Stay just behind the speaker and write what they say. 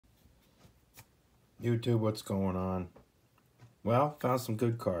YouTube, what's going on? Well, found some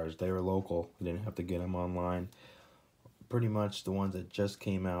good cars. They were local. You didn't have to get them online. Pretty much the ones that just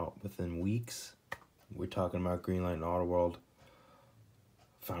came out within weeks. We're talking about Greenlight and Autoworld.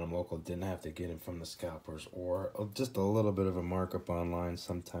 Found them local. Didn't have to get them from the scalpers or just a little bit of a markup online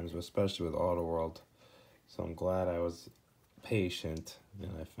sometimes, especially with Autoworld. So I'm glad I was patient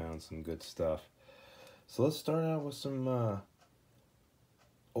and I found some good stuff. So let's start out with some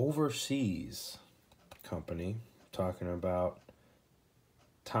overseas company, talking about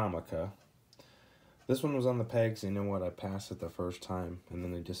Tomica. This one was on the pegs. You know what? I passed it the first time and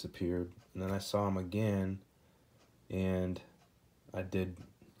then they disappeared. And then I saw them again and I did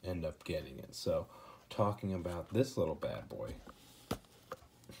end up getting it. So, talking about this little bad boy,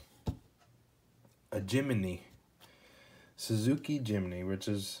 a Jimny, Suzuki Jimny, which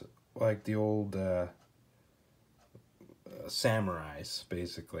is like the old Samurais,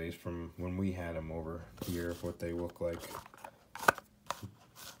 basically, from when we had them over here, what they look like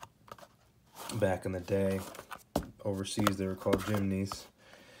back in the day. Overseas they were called Jimneys.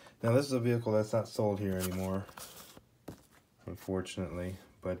 Now this is a vehicle that's not sold here anymore, unfortunately,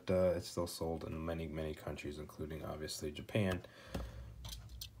 but it's still sold in many countries, including obviously Japan.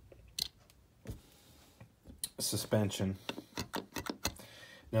 Suspension.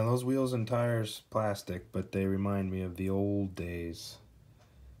 Now those wheels and tires, plastic, but they remind me of the old days.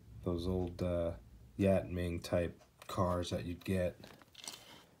 Those old Yatming type cars that you'd get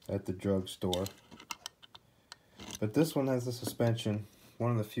at the drugstore. But this one has the suspension.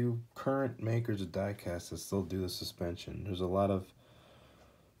 One of the few current makers of diecast that still do the suspension. There's a lot of,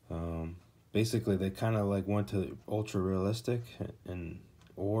 basically they kind of like went to ultra realistic,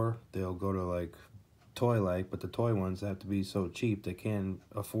 or they'll go to like toy-like, but the toy ones have to be so cheap they can't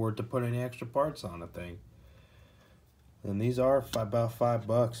afford to put any extra parts on the thing. And these are about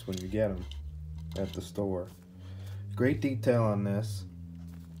 $5 when you get them at the store. Great detail on this.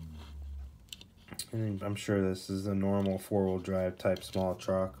 And I'm sure this is a normal four-wheel drive type small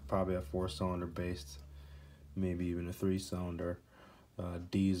truck, probably a 4-cylinder based, maybe even a 3-cylinder.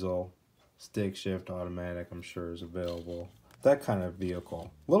 Diesel, stick shift, automatic, I'm sure is available. That kind of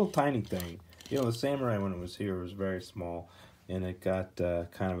vehicle. Little tiny thing. You know, the Samurai, when it was here, was very small, and it got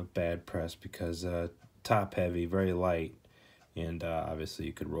kind of a bad press because top heavy, very light, and obviously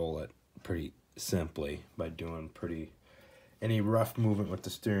you could roll it pretty simply by doing any rough movement with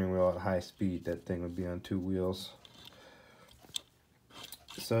the steering wheel at high speed. That thing would be on 2 wheels.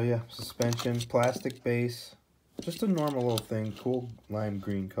 So yeah, suspension, plastic base, just a normal little thing, cool lime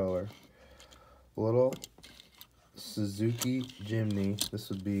green color. Little Suzuki Jimny. This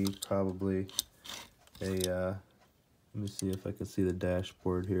would be probably a, let me see if I can see the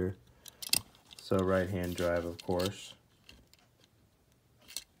dashboard here. So right-hand drive, of course.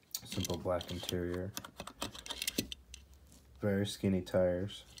 Simple black interior. Very skinny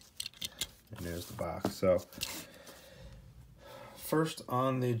tires. And there's the box. So, first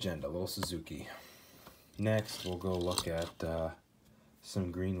on the agenda, little Suzuki. Next, we'll go look at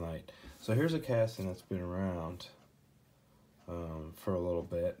some Greenlight. So here's a casting that's been around for a little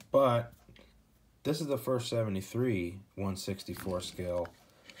bit, but this is the first 73 1/64 scale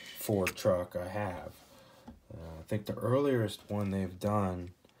Ford truck I have. I think the earliest one they've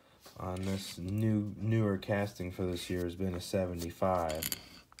done on this newer casting for this year has been a 75.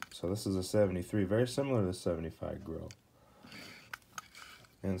 So this is a 73, very similar to the 75 grill.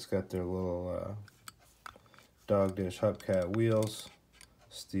 And it's got their little dog dish hubcap wheels,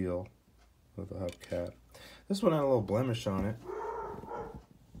 steel with a hubcap. This one had a little blemish on it.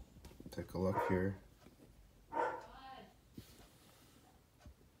 Take a look here.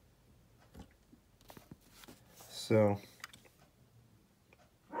 So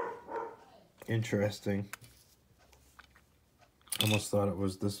interesting. Almost thought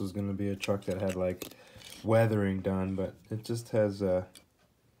this was going to be a truck that had like weathering done, but it just has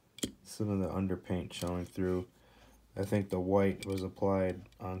some of the underpaint showing through. I think the white was applied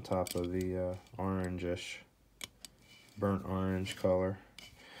on top of the orangish, burnt orange color.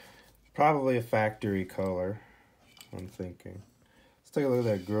 Probably a factory color, I'm thinking. Let's take a look at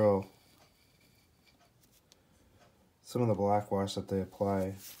that grill. Some of the black wash that they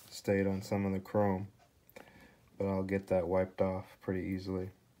apply stayed on some of the chrome, but I'll get that wiped off pretty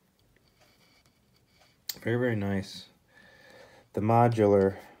easily. Very nice. The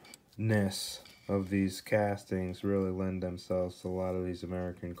modularness of these castings really lend themselves to a lot of these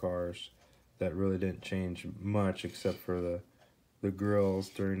American cars that really didn't change much except for the grills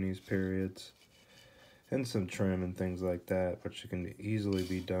during these periods and some trim and things like that, which can easily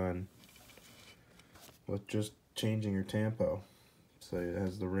be done with just changing your tempo. So it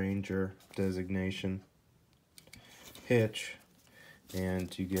has the Ranger designation, hitch,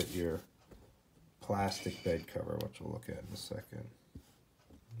 and you get your plastic bed cover, which we'll look at in a second.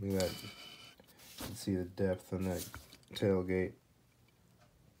 Look at that. You can see the depth in that tailgate.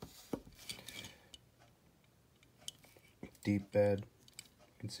 Deep bed.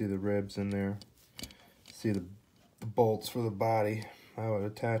 You can see the ribs in there. See the bolts for the body, how it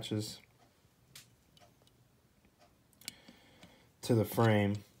attaches to the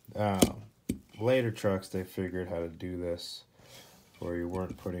frame. Later trucks, they figured how to do this where you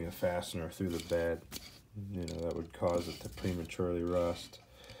weren't putting a fastener through the bed. You know, that would cause it to prematurely rust.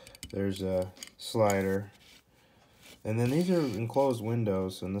 There's a slider. And then these are enclosed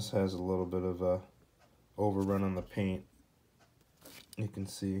windows, and this has a little bit of a overrun on the paint. You can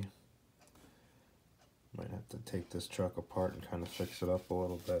see. Might have to take this truck apart and kind of fix it up a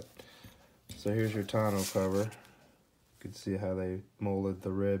little bit. So here's your tonneau cover. You can see how they molded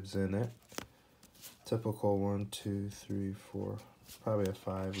the ribs in it. Typical 1, 2, 3, 4, probably a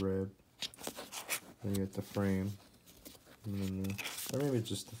 5 rib. Then you get the frame. And then or maybe it's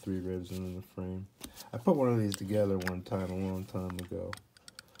just the 3 ribs and then the frame. I put one of these together one time, a long time ago.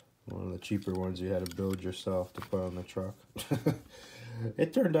 One of the cheaper ones you had to build yourself to put on the truck.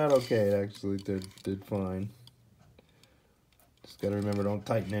 It turned out okay. It actually did fine. Just gotta remember, don't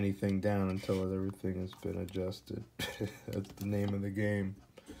tighten anything down until everything has been adjusted. That's the name of the game.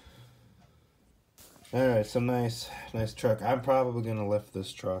 Alright, so nice truck. I'm probably gonna lift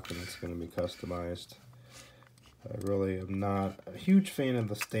this truck and it's gonna be customized. I really am not a huge fan of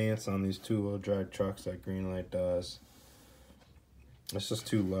the stance on these 2-wheel drive trucks that Greenlight does. It's just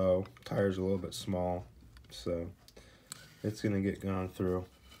too low. Tires are a little bit small, so it's gonna get gone through.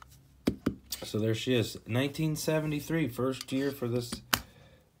 So there she is, 1973, first year for this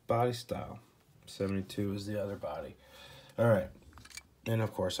body style. 72 is the other body. All right, and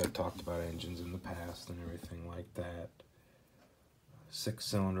of course I've talked about engines in the past and everything like that.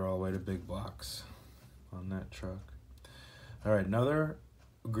 6-cylinder all the way to big blocks on that truck. All right, another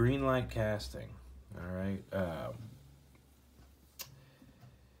Greenlight casting. All right.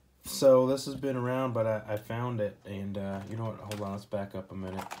 So this has been around, but I found it, and you know what, hold on, let's back up a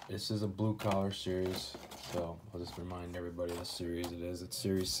minute. This is a blue collar series, so I'll just remind everybody the series it is. It's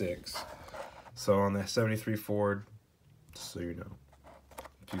series 6. So on the 73 Ford, just so you know,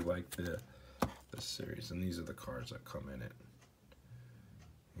 if you like this series, and these are the cars that come in it.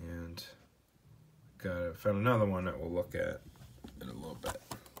 And found another one that we'll look at in a little bit.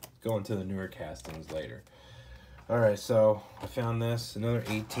 Go into the newer castings later. Alright, so I found this, another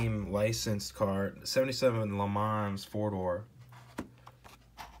A-Team licensed car, 77 LeMans 4-door.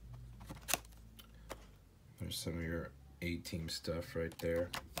 There's some of your A-Team stuff right there.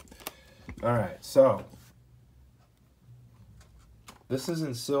 Alright, so this is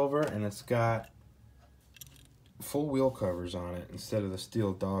in silver and it's got full wheel covers on it instead of the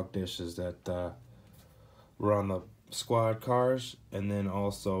steel dog dishes that were on the squad cars. And then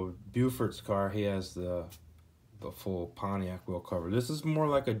also Buford's car, he has the full Pontiac wheel cover. This is more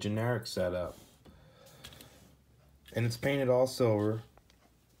like a generic setup, and it's painted all silver.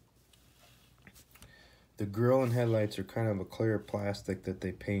 The grille and headlights are kind of a clear plastic that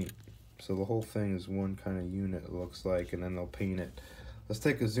they paint, so the whole thing is one kind of unit, it looks like, and then they'll paint it. Let's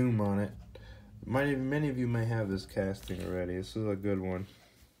take a zoom on it. Many of you may have this casting already. This is a good one.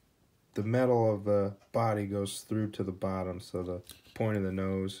 The metal of the body goes through to the bottom, so the point of the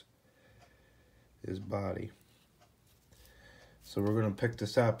nose is body. So we're going to pick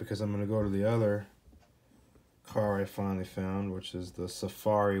this out because I'm going to go to the other car I finally found, which is the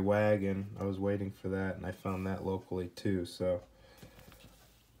Safari Wagon. I was waiting for that, and I found that locally too. So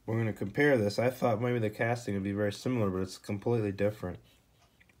we're going to compare this. I thought maybe the casting would be very similar, but it's completely different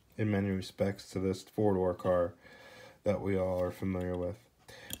in many respects to this 4-door car that we all are familiar with.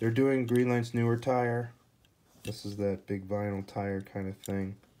 They're doing Greenlight's newer tire. This is that big vinyl tire kind of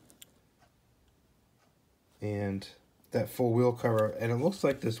thing. And that full wheel cover, and it looks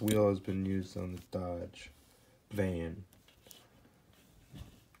like this wheel has been used on the Dodge van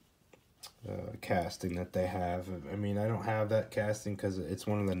casting that they have. I mean, I don't have that casting because it's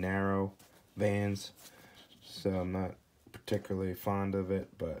one of the narrow vans, so I'm not particularly fond of it,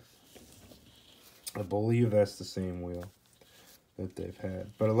 but I believe that's the same wheel that they've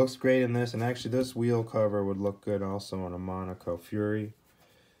had. But it looks great in this, and actually this wheel cover would look good also on a Monaco Fury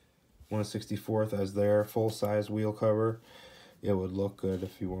 1/64th as their full-size wheel cover. It would look good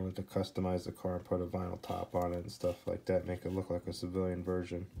if you wanted to customize the car and put a vinyl top on it and stuff like that, make it look like a civilian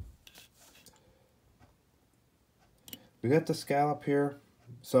version. We got the scallop here.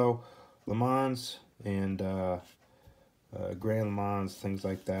 So Le Mans and Grand Le Mans, things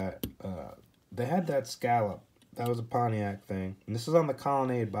like that. They had that scallop. That was a Pontiac thing. And this is on the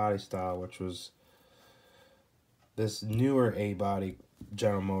Colonnade body style, which was this newer A-body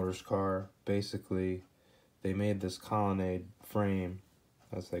General Motors car. Basically, they made this Colonnade frame,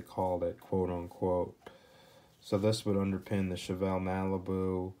 as they called it, quote unquote. So this would underpin the Chevelle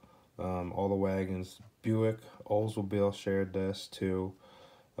Malibu, all the wagons. Buick, Oldsmobile shared this too.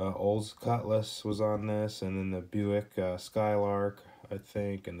 Olds Cutlass was on this, and then the Buick Skylark, I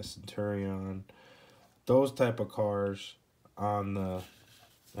think, and the Centurion. Those type of cars on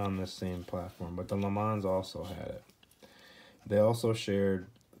this same platform, but the Le Mans also had it. They also shared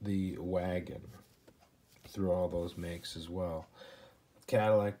the wagon through all those makes as well.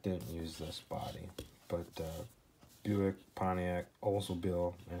 Cadillac didn't use this body, but Buick, Pontiac,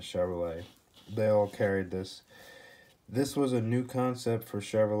 Oldsmobile, and Chevrolet, they all carried this. This was a new concept for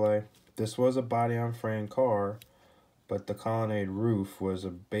Chevrolet. This was a body-on-frame car, but the Colonnade roof was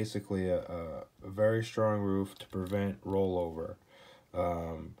basically a very strong roof to prevent rollover.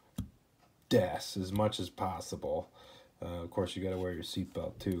 Deaths as much as possible. Of course, you got to wear your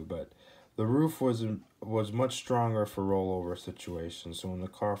seatbelt too, but the roof was much stronger for rollover situations. So when the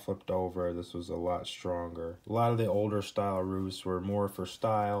car flipped over, this was a lot stronger. A lot of the older style roofs were more for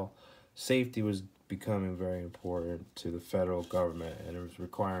style. Safety was becoming very important to the federal government, and it was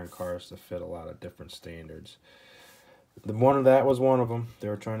requiring cars to fit a lot of different standards. That was one of them. They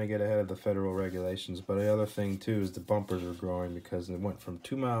were trying to get ahead of the federal regulations. But the other thing too is the bumpers were growing, because it went from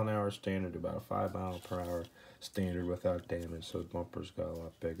 2 mile an hour standard to about a 5 mile per hour standard without damage. So the bumpers got a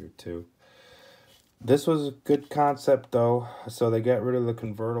lot bigger too. This was a good concept though. So they got rid of the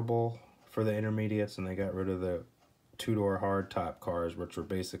convertible for the intermediates, and they got rid of the two-door hardtop cars, which were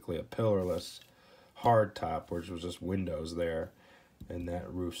basically a pillarless hardtop, which was just windows there, and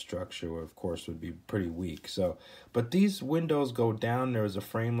that roof structure, of course, would be pretty weak. So, but these windows go down. There was a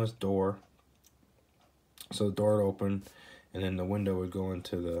frameless door, so the door would open, and then the window would go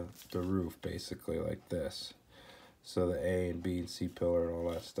into the roof, basically like this. So the A and B and C pillar and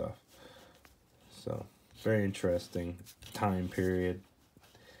all that stuff. So very interesting time period,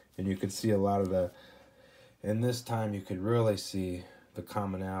 and you could see a lot of the. And this time you could really see the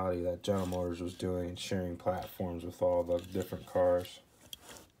commonality that General Motors was doing and sharing platforms with all the different cars.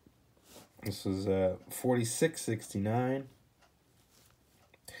 This is 4669.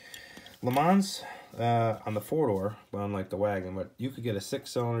 Le Mans on the 4-door, but unlike the wagon, but you could get a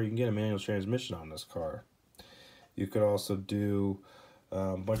 6-cylinder, you can get a manual transmission on this car. You could also do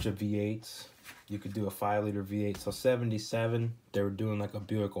a bunch of V8s. You could do a 5-liter V8. So 77, they were doing like a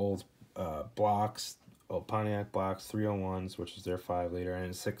Buick old blocks, Pontiac blocks, 301s, which is their 5-liter,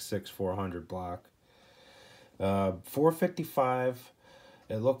 and 6.6 400 block. 455,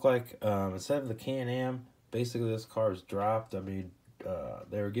 it looked like instead of the Can-Am, basically this car is dropped. I mean,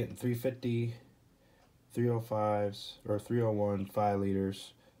 they were getting 350, 305s, or 301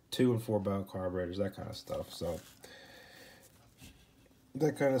 5-liters, 2 and 4 barrel carburetors, that kind of stuff. So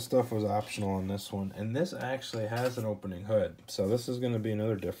that kind of stuff was optional on this one. And this actually has an opening hood. So this is going to be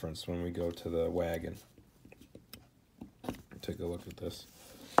another difference when we go to the wagon. Take a look at this.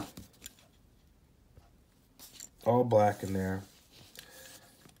 All black in there.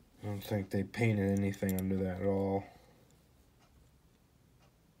 I don't think they painted anything under that at all.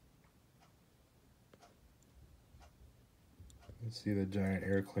 You can see the giant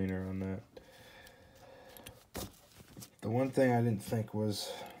air cleaner on that. The one thing I didn't think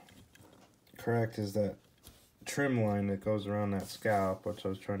was correct is that trim line that goes around that scallop, which I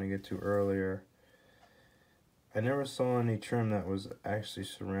was trying to get to earlier. I never saw any trim that was actually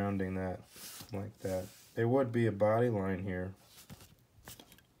surrounding that like that. There would be a body line here.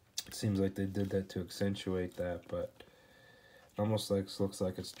 It seems like they did that to accentuate that, but it almost looks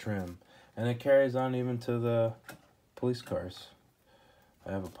like it's trim. And it carries on even to the police cars.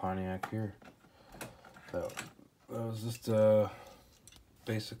 I have a Pontiac here. So that was just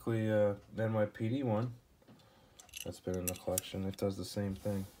basically an NYPD one that's been in the collection. It does the same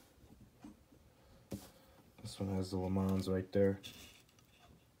thing. This one has the Le Mans right there.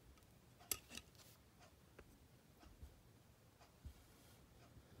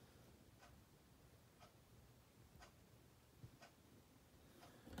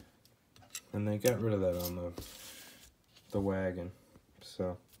 And they got rid of that on the wagon.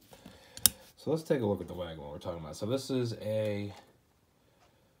 So let's take a look at the wagon while we're talking about it. So this is a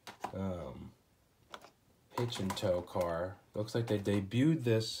hitch and tow car. Looks like they debuted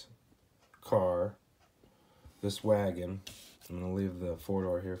this car, this wagon. I'm going to leave the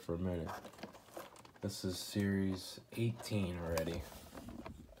 4-door here for a minute. This is series 18 already,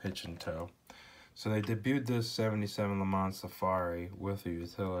 hitch and tow. So they debuted this 77 LeMans Safari with a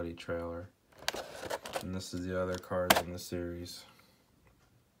utility trailer. And this is the other cars in the series.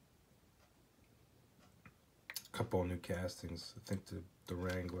 A couple of new castings. I think the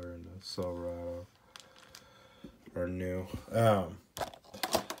Wrangler and the Silverado are new.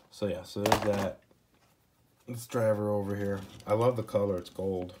 So yeah, so there's that. Let's drive her over here. I love the color, it's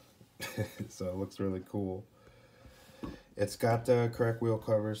gold. So it looks really cool. It's got the correct wheel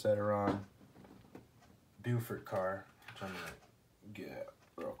covers that are on Buford car, which I'm gonna get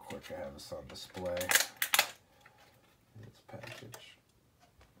real quick. I have this on display. It's package.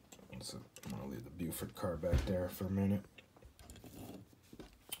 So I'm gonna leave the Buford car back there for a minute.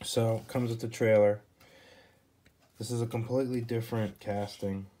 So comes with the trailer. This is a completely different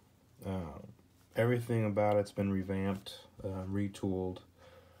casting. Everything about it's been revamped, retooled.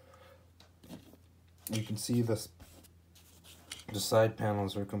 You can see the side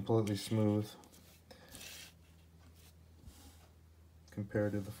panels are completely smooth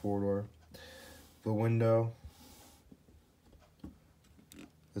compared to the four-door. The window,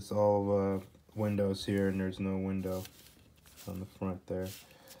 it's all windows here, and there's no window on the front there.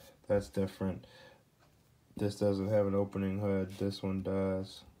 That's different. This doesn't have an opening hood, this one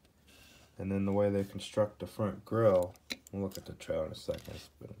does. And then the way they construct the front grille, we'll look at the trailer in a second. It's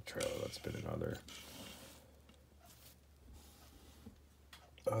been a trailer that's been in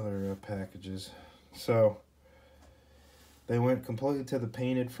other packages. So they went completely to the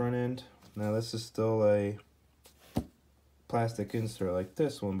painted front end. Now this is still a plastic insert like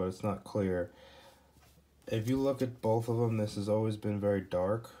this one, but it's not clear. If you look at both of them, this has always been very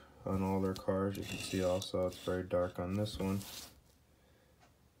dark on all their cars. You can see also it's very dark on this one.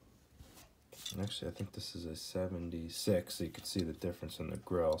 Actually, I think this is a 76, so you can see the difference in the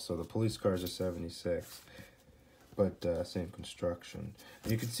grille. So the police cars are 76, but same construction.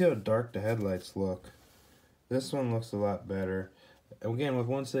 And you can see how dark the headlights look. This one looks a lot better. Again, with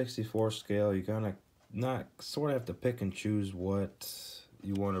 1/64 scale, you kind of sort of have to pick and choose what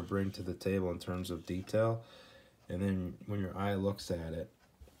you want to bring to the table in terms of detail. And then when your eye looks at it,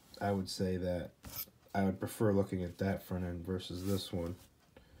 I would say that I would prefer looking at that front end versus this one.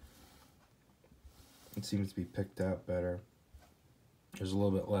 It seems to be picked out better. There's a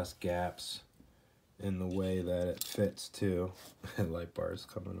little bit less gaps in the way that it fits too. Light bars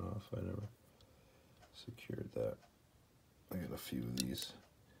coming off. I never secured that. I got a few of these.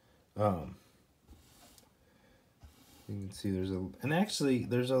 You can see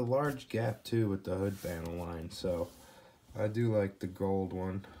there's a large gap too with the hood panel line. So I do like the gold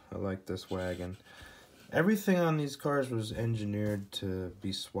one. I like this wagon. Everything on these cars was engineered to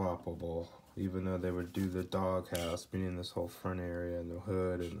be swappable, even though they would do the doghouse, meaning this whole front area and the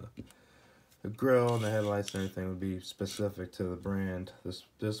hood and the grille and the headlights and everything would be specific to the brand.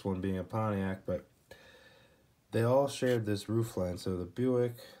 This one being a Pontiac, but they all shared this roof line. So the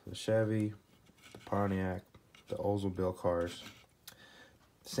Buick, the Chevy, the Pontiac, the Oldsmobile cars,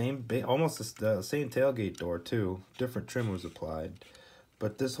 almost the same tailgate door too. Different trim was applied,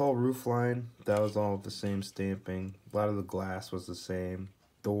 but this whole roof line, that was all the same stamping. A lot of the glass was the same.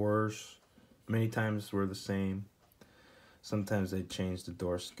 Doors, many times were the same. Sometimes they changed the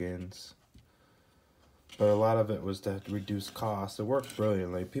door skins, but a lot of it was to reduce costs. It worked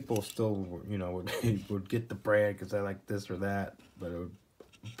brilliantly. People still, you know, would get the brand because I like this or that, but it was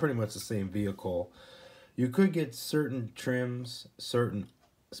pretty much the same vehicle. You could get certain trims, certain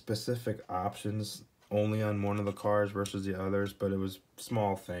specific options only on one of the cars versus the others, but it was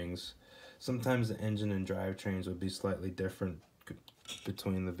small things. Sometimes the engine and drivetrains would be slightly different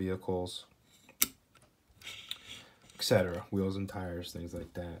between the vehicles, etc. Wheels and tires, things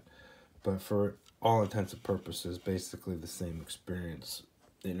like that. But for all intents and purposes, basically the same experience.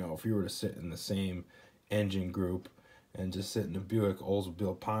 You know, if you were to sit in the same engine group and just sit in a Buick,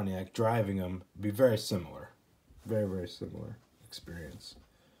 Oldsmobile, Pontiac, driving them, it'd be very similar. Very, very similar experience.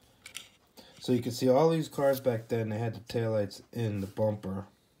 So you can see all these cars back then, they had the taillights in the bumper.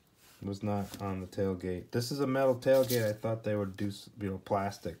 It was not on the tailgate. This is a metal tailgate. I thought they would do, you know,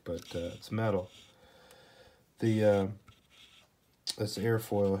 plastic, but it's metal. The this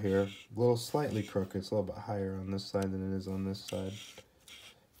airfoil here, a little slightly crooked. It's a little bit higher on this side than it is on this side,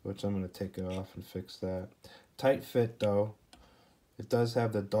 which I'm going to take it off and fix that. Tight fit though. It does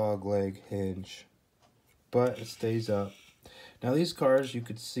have the dog leg hinge, but it stays up. Now these cars, you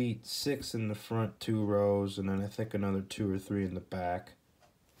could seat 6 in the front 2 rows, and then I think another 2 or 3 in the back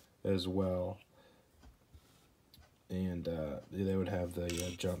as well. And they would have the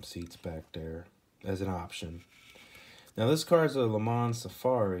jump seats back there as an option. Now this car is a LeMans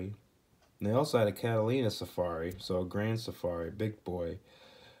Safari. And they also had a Catalina Safari, so a Grand Safari, big boy.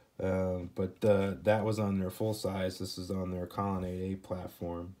 But that was on their full size. This is on their Colonnade A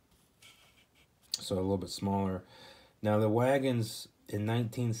platform, so a little bit smaller. Now the wagons in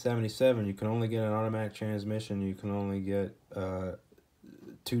 1977, you can only get an automatic transmission. You can only get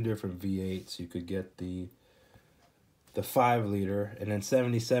 2 different V8s. You could get the 5-liter, and then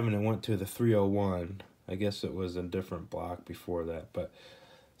 77 it went to the 301. I guess it was a different block before that, but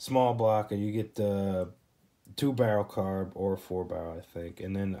small block, and you get the 2-barrel carb or 4-barrel, I think.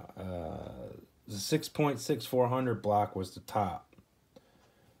 And then the 6.6 400 block was the top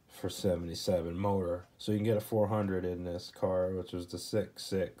for 77 motor. So you can get a 400 in this car, which was the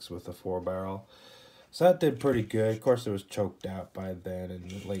 6.6 with a 4-barrel. So that did pretty good. Of course, it was choked out by then in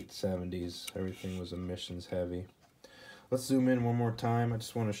the late 70s. Everything was emissions heavy. Let's zoom in one more time. I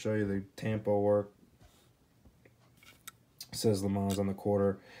just want to show you the tampo work. It says Le Mans on the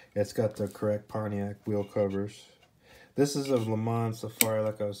quarter. It's got the correct Pontiac wheel covers. This is a Le Mans Safari,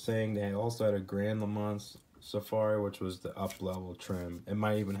 like I was saying. They also had a Grand Le Mans Safari, which was the up-level trim. It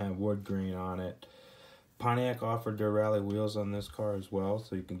might even have wood grain on it. Pontiac offered their rally wheels on this car as well,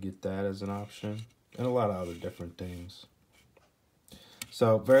 so you can get that as an option. And a lot of other different things.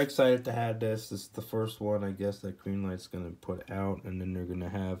 So, very excited to have this. This is the first one, I guess, that Greenlight's going to put out. And then they're going to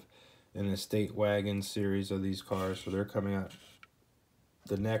have an estate wagon series of these cars. So, they're coming out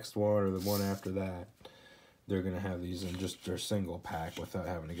the next one or the one after that. They're going to have these in just their single pack without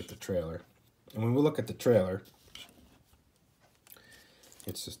having to get the trailer. And when we look at the trailer,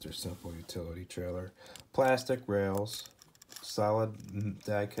 it's just their simple utility trailer. Plastic rails, solid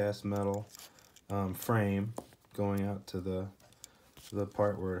diecast metal frame going out to the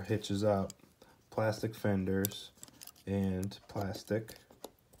part where it hitches up, plastic fenders, and plastic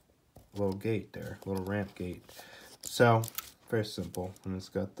little gate there, little ramp gate. So, very simple. And it's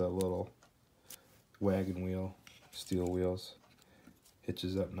got the little wagon wheel, steel wheels.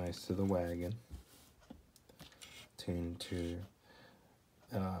 Hitches up nice to the wagon. Tan interior.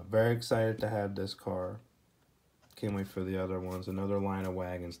 Very excited to have this car. Can't wait for the other ones. Another line of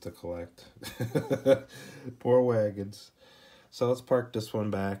wagons to collect. Poor wagons. So let's park this one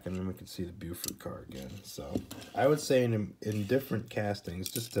back, and then we can see the Buford car again. So I would say in different castings,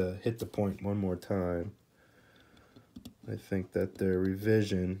 just to hit the point one more time, I think that their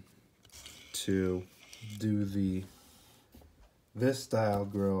revision to do this style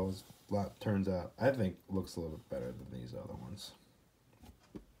grills turns out, I think, looks a little bit better than these other ones.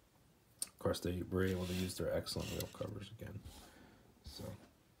 Of course, they were able to use their excellent wheel covers again. So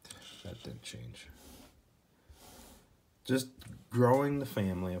that didn't change. Just growing the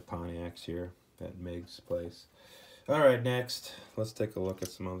family of Pontiacs here at Meg's place. Alright, next, let's take a look at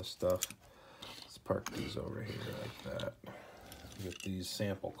some other stuff. Let's park these over here like that. Get these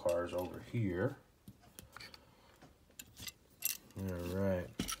sample cars over here. Alright.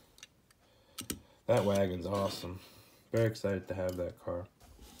 That wagon's awesome. Very excited to have that car.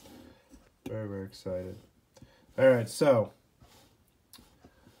 Very, very excited. Alright, so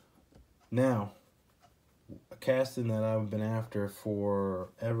now a casting that I've been after for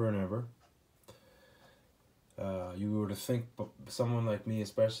ever and ever. You were to think someone like me,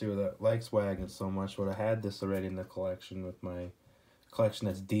 especially that likes wagons so much, would have had this already in the collection with my collection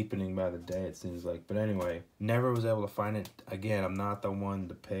that's deepening by the day, it seems like. But anyway, never was able to find it. Again, I'm not the one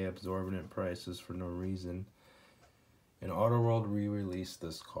to pay exorbitant prices for no reason. And Autoworld re-released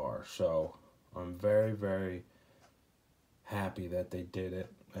this car, so I'm very, very happy that they did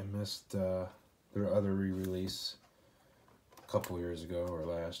it. I missed their other re-release a couple years ago or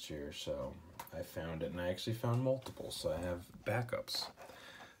last year, so I found it, and I actually found multiple, so I have backups.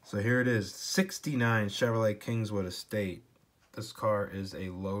 So here it is, 69 Chevrolet Kingswood Estate. This car is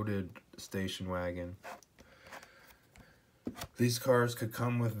a loaded station wagon. These cars could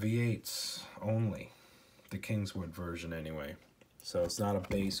come with V8s only, the Kingswood version anyway. So it's not a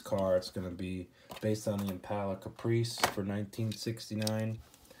base car, it's going to be based on the Impala Caprice for 1969.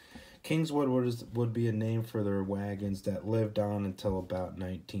 Kingswood would be a name for their wagons that lived on until about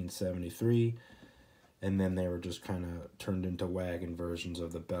 1973, and then they were just kind of turned into wagon versions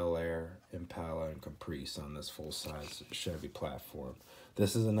of the Bel Air, Impala, and Caprice on this full-size Chevy platform.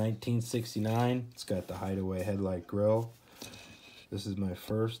 This is a 1969. It's got the Hideaway headlight grille. This is my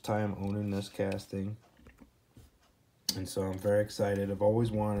first time owning this casting, and so I'm very excited. I've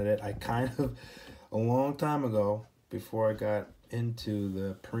always wanted it. I kind of, a long time ago, before I got into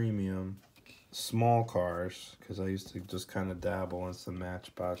the premium small cars, because I used to just kind of dabble in some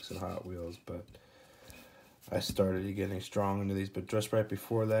Matchbox and Hot Wheels, but I started getting strong into these. But just right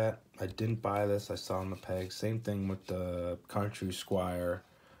before that, I didn't buy this. I saw on the peg. Same thing with the Country Squire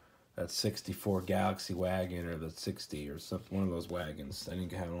that 64 Galaxy wagon or the 60 or something, one of those wagons. I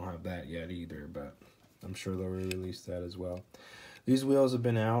don't have that yet either, but I'm sure they'll re-release that as well. These wheels have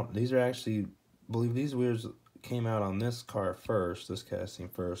been out. These are actually, I believe these wheels came out on this car first, this casting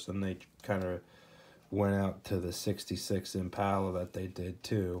first, and they kind of went out to the 66 Impala that they did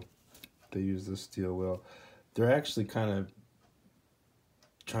too. They used the steel wheel. They're actually kind of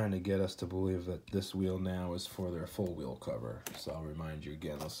trying to get us to believe that this wheel now is for their full wheel cover. So I'll remind you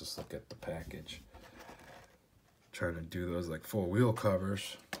again, let's just look at the package. Trying to do those like full wheel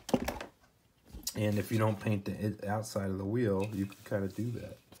covers. And if you don't paint the outside of the wheel, you can kind of do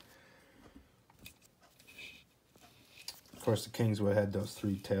that. Of course, the Kingswood had those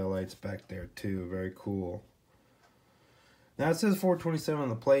 3 taillights back there too. Very cool. Now it says 427 on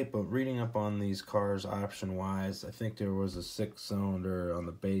the plate, but reading up on these cars option-wise, I think there was a 6-cylinder on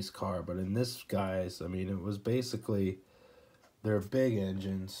the base car. But in this, guys, I mean, it was basically, they're big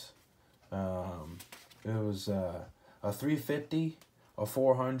engines. It was a 350, a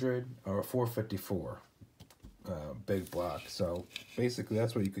 400, or a 454 big block. So basically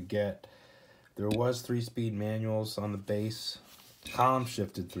that's what you could get. There was 3-speed manuals on the base, column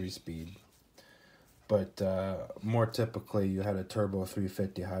shifted 3-speed, but more typically you had a turbo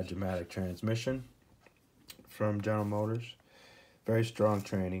 350 hydromatic transmission from General Motors. Very strong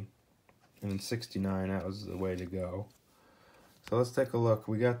training, and in '69 that was the way to go. So let's take a look.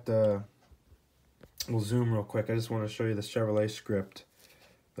 We got the, we'll zoom real quick. I just want to show you the Chevrolet script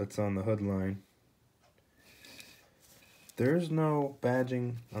that's on the hood line. There's no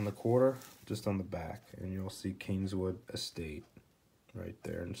badging on the quarter, just on the back, and you'll see Kingswood Estate right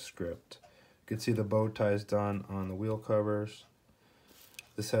there in script. You can see the bow ties done on the wheel covers.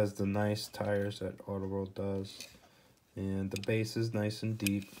 This has the nice tires that Autoworld does, and the base is nice and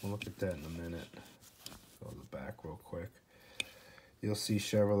deep. We'll look at that in a minute. Go to the back real quick. You'll see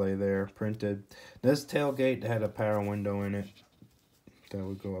Chevrolet there printed. This tailgate had a power window in it that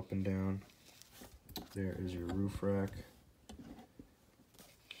would go up and down. There is your roof rack.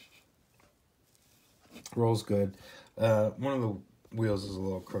 Rolls good. One of the wheels is a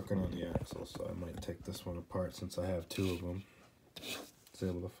little crooked on the axle, so I might take this one apart since I have 2 of them. I was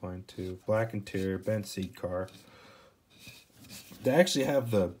able to find 2. Black interior, bent seat car. They actually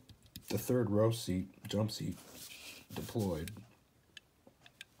have the 3rd row seat, jump seat, deployed.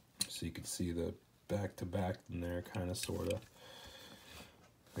 So you can see the back-to-back in there, kind of, sort of.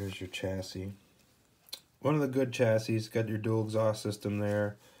 There's your chassis. One of the good chassis. Got your dual exhaust system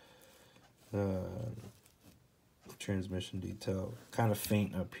there. Transmission detail kind of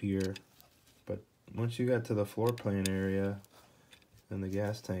faint up here, but once you got to the floor plan area and the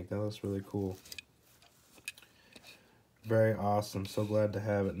gas tank, that looks really cool. Very awesome. So glad to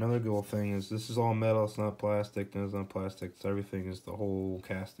have it. Another cool thing is this is all metal. It's not plastic. No, it's not plastic. It's everything is the whole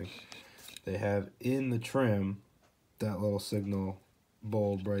casting. They have in the trim that little signal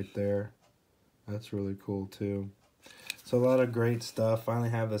bulb right there. That's really cool too. So a lot of great stuff. Finally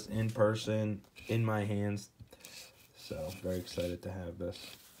have this in person in my hands. So very excited to have this.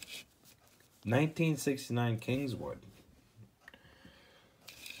 1969 Kingswood.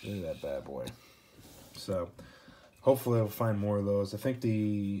 Look at that bad boy. So hopefully I'll find more of those. I think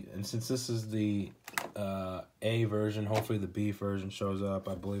and since this is the A version, hopefully the B version shows up.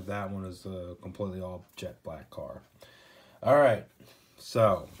 I believe that one is a completely all jet black car. All right.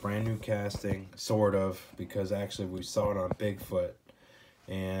 So, brand new casting, sort of, because actually we saw it on Bigfoot.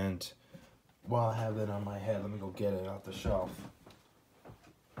 And while I have it on my head, let me go get it off the shelf.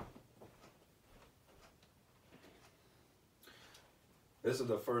 This is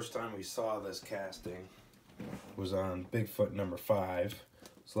the first time we saw this casting. It was on Bigfoot number 5.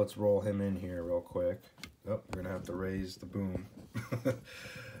 So let's roll him in here real quick. Oh, we're going to have to raise the boom.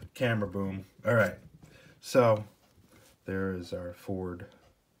 Camera boom. All right. So there is our Ford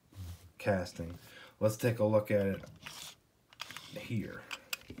casting. Let's take a look at it here.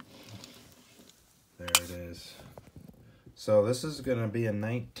 There it is. So this is going to be a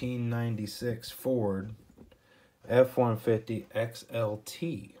 1996 Ford F-150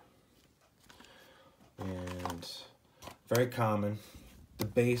 XLT. And very common. The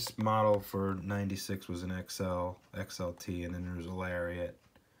base model for 96 was an XLT, and then there was a Lariat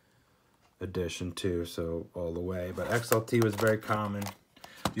edition too, so all the way. But XLT was very common.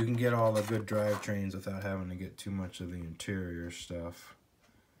 You can get all the good drivetrains without having to get too much of the interior stuff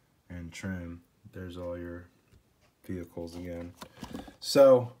and trim. There's all your vehicles again.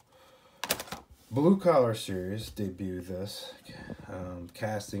 So, Blue Collar Series debuted this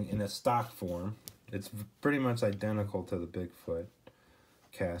casting in a stock form. It's pretty much identical to the Bigfoot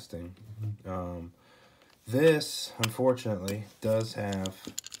casting. This, unfortunately, does have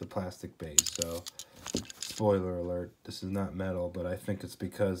the plastic base, so spoiler alert, this is not metal, but I think it's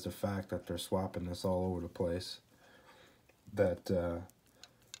because the fact that they're swapping this all over the place that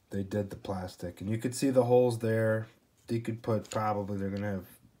they did the plastic. And you could see the holes there. They could put, probably they're going to have,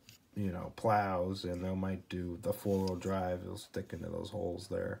 you know, plows, and they might do the four-wheel drive. It'll stick into those holes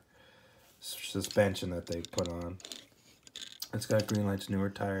there. Suspension that they put on. It's got Greenlight's newer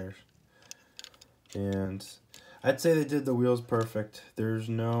tires. And I'd say they did the wheels perfect. There's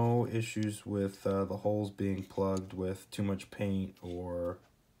no issues with the holes being plugged with too much paint or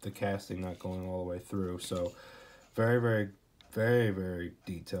the casting not going all the way through. So very, very, very, very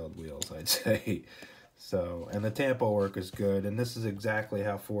detailed wheels, I'd say. So, and the tampo work is good, and this is exactly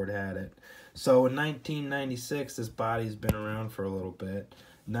how Ford had it. So in 1996, this body's been around for a little bit.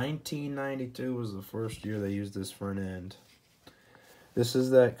 1992 was the first year they used this front end. This is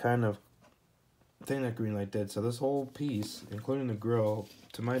that kind of thing that Greenlight did. So this whole piece, including the grill,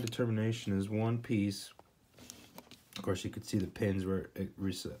 to my determination, is one piece. Of course, you could see the pins where it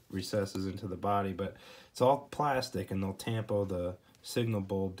recesses into the body, but it's all plastic, and they'll tampo the signal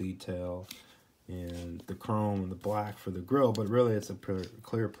bulb detail and the chrome and the black for the grill, but really it's a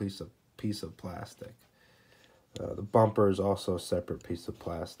clear piece of plastic. The bumper is also a separate piece of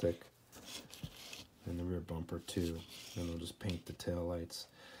plastic, and the rear bumper too. And they'll just paint the tail lights.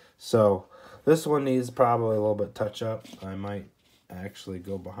 So this one needs probably a little bit touch up. I might actually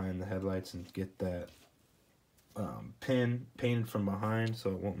go behind the headlights and get that pin painted from behind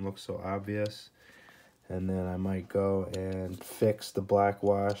so it won't look so obvious. And then I might go and fix the black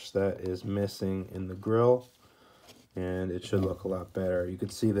wash that is missing in the grill, and it should look a lot better. You can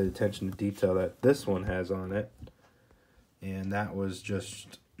see the attention to detail that this one has on it, and that was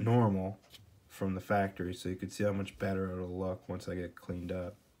just normal from the factory, so you can see how much better it'll look once I get cleaned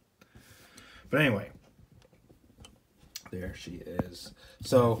up. But anyway, there she is.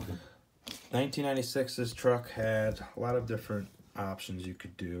 So 1996, this truck had a lot of different options you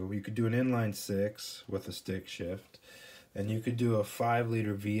could do. You could do an inline 6 with a stick shift, and you could do a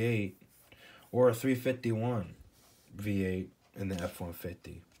 5-liter V8 or a 351 V8 in the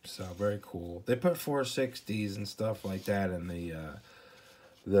F-150. So very cool. They put 460s and stuff like that in the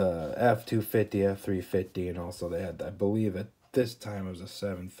F-250, F-350, and also they had, I believe at this time, it was a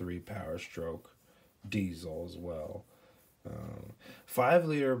 7.3 Power Stroke diesel as well.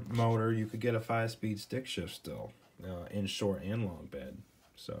 5-liter motor, you could get a 5-speed stick shift still. In short and long bed.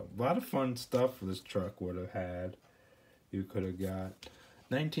 So a lot of fun stuff this truck would have had. You could have got.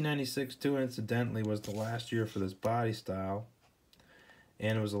 1996 too, incidentally, was the last year for this body style,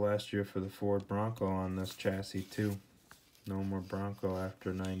 and it was the last year for the Ford Bronco on this chassis too. No more Bronco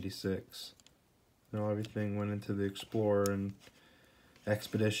after 96. You know, everything went into the Explorer and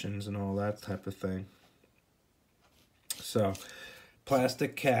Expeditions and all that type of thing. So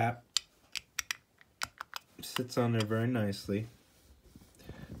plastic cap. Sits on there very nicely.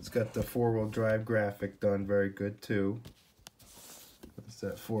 It's got the 4-wheel drive graphic done very good too. It's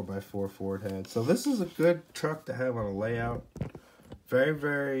that 4x4 Ford had. So this is a good truck to have on a layout. Very,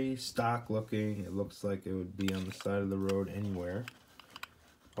 very stock looking. It looks like it would be on the side of the road anywhere.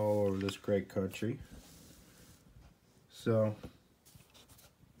 All over this great country. So,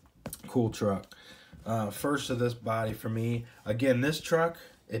 cool truck. First of this body for me. Again, this truck,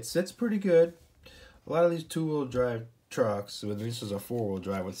 it sits pretty good. A lot of these 2-wheel drive trucks, when this is a 4-wheel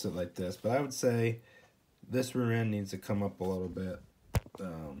drive, would sit like this. But I would say this rear end needs to come up a little bit.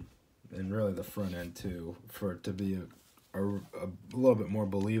 And really the front end too, for it to be a little bit more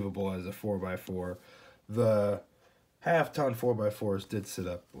believable as a 4x4. The half-ton 4x4s did sit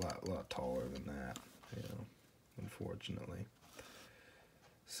up a lot taller than that, you know, unfortunately.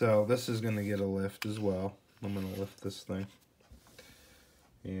 So this is going to get a lift as well. I'm going to lift this thing.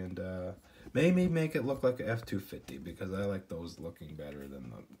 And maybe make it look like an F-250, because I like those looking better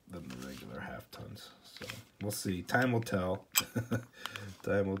than the regular half-tons. So we'll see. Time will tell.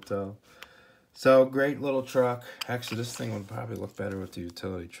 Time will tell. So great little truck. Actually, this thing would probably look better with the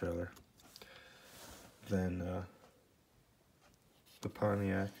utility trailer than the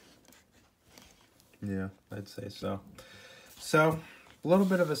Pontiac. Yeah, I'd say so. So a little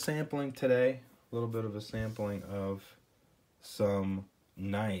bit of a sampling today. A little bit of a sampling of some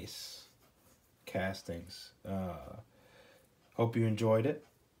nice castings. Hope you enjoyed it.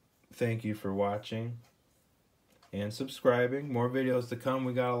 Thank you for watching and subscribing. More videos to come.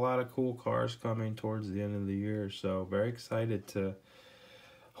 We got a lot of cool cars coming towards the end of the year, so very excited to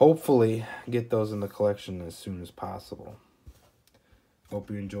hopefully get those in the collection as soon as possible. Hope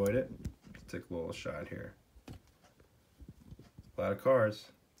you enjoyed it. Let's take a little shot here. A lot of cars.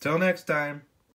 Till next time.